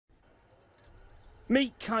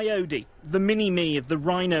Meet Coyote, the mini-me of the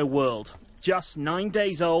rhino world. Just 9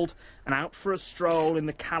 days old and out for a stroll in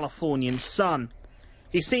the Californian sun.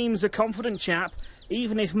 He seems a confident chap,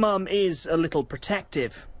 even if Mum is a little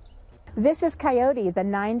protective. This is Coyote, the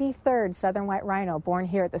 93rd southern white rhino born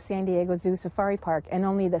here at the San Diego Zoo Safari Park, and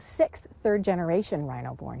only the 6th third-generation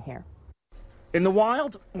rhino born here. In the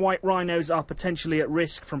wild, white rhinos are potentially at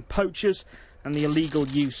risk from poachers and the illegal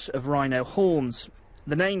use of rhino horns.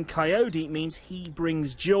 The name Coyote means he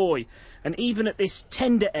brings joy, and even at this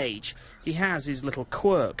tender age, he has his little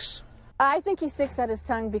quirks. I think he sticks out his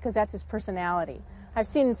tongue because that's his personality. I've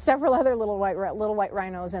seen several other little white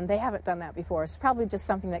rhinos, and they haven't done that before. It's probably just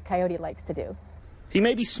something that Coyote likes to do. He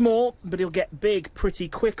may be small, but he'll get big pretty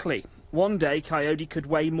quickly. One day, Coyote could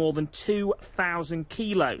weigh more than 2,000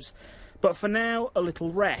 kilos. But for now, a little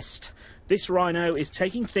rest. This rhino is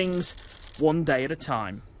taking things one day at a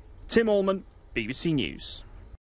time. Tim Allman, BBC News.